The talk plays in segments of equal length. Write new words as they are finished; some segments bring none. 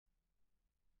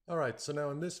Alright, so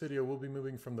now in this video we'll be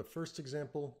moving from the first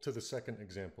example to the second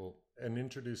example and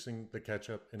introducing the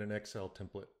catch-up in an Excel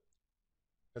template.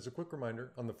 As a quick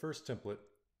reminder, on the first template,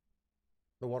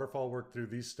 the waterfall worked through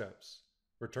these steps: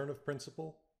 return of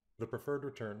principal, the preferred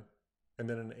return, and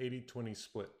then an 80-20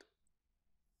 split.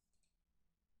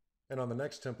 And on the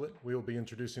next template, we will be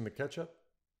introducing the catch-up,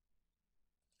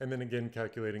 and then again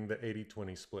calculating the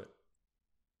 80-20 split.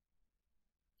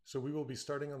 So we will be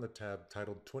starting on the tab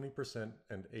titled 20%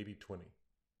 and 80-20.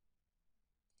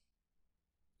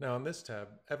 Now on this tab,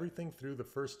 everything through the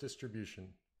first distribution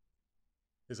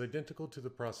is identical to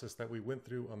the process that we went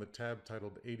through on the tab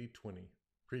titled 80-20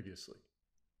 previously.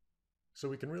 So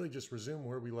we can really just resume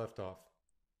where we left off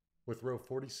with row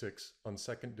 46 on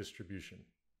second distribution.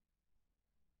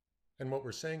 And what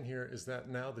we're saying here is that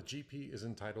now the GP is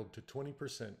entitled to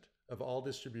 20% of all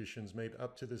distributions made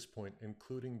up to this point,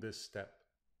 including this step.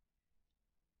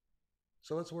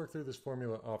 So let's work through this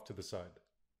formula off to the side.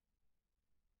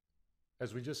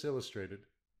 As we just illustrated,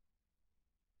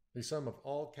 the sum of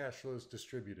all cash flows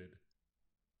distributed,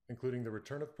 including the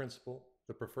return of principal,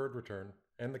 the preferred return,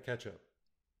 and the catch-up,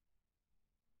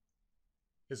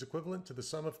 is equivalent to the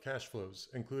sum of cash flows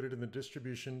included in the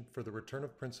distribution for the return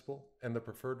of principal and the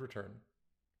preferred return,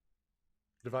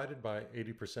 divided by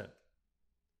 80%.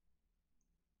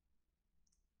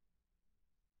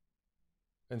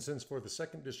 And since for the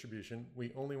second distribution,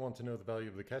 we only want to know the value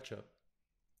of the catch-up,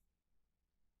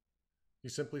 you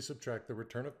simply subtract the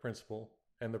return of principal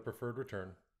and the preferred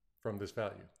return from this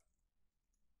value.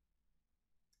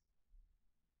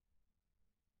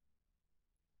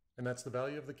 And that's the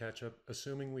value of the catch-up,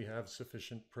 assuming we have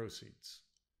sufficient proceeds.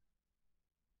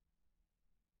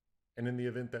 And in the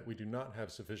event that we do not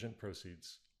have sufficient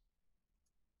proceeds,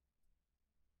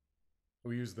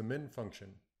 we use the min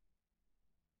function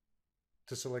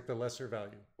to select the lesser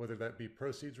value, whether that be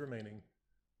proceeds remaining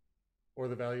or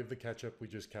the value of the catch-up we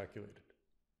just calculated.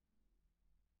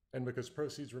 And because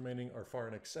proceeds remaining are far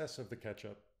in excess of the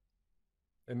catch-up,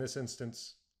 in this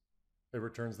instance, it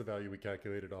returns the value we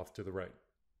calculated off to the right.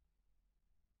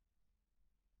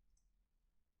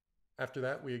 After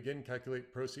that, we again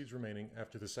calculate proceeds remaining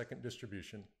after the second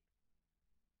distribution.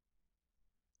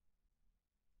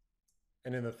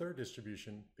 And in the third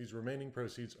distribution, these remaining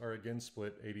proceeds are again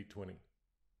split 80-20.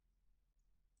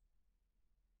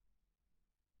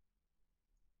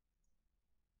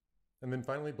 And then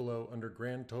finally below, under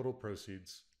grand total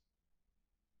proceeds,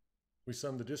 we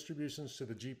sum the distributions to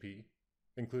the GP,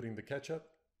 including the catch-up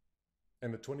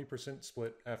and the 20%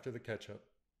 split after the catch-up,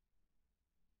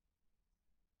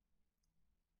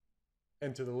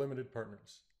 and to the limited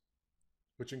partners,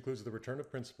 which includes the return of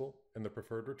principal and the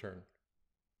preferred return,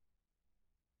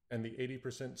 and the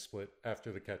 80% split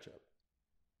after the catch-up.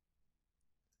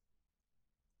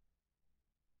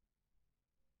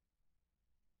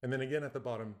 And then again at the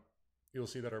bottom, you'll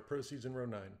see that our proceeds in row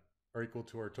 9 are equal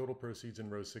to our total proceeds in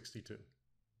row 62.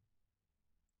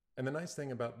 And the nice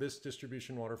thing about this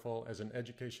distribution waterfall as an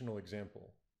educational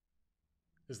example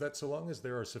is that so long as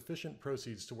there are sufficient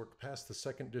proceeds to work past the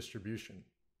second distribution,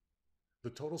 the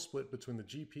total split between the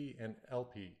GP and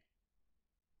LP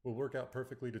will work out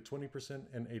perfectly to 20%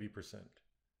 and 80%,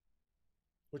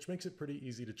 which makes it pretty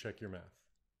easy to check your math.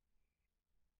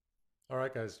 All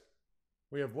right, guys.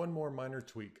 We have one more minor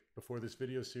tweak before this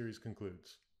video series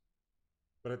concludes.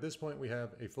 But at this point we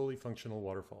have a fully functional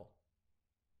waterfall.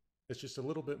 It's just a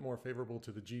little bit more favorable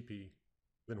to the GP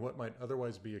than what might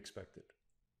otherwise be expected.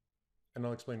 And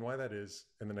I'll explain why that is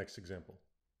in the next example.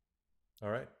 All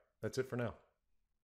right, that's it for now.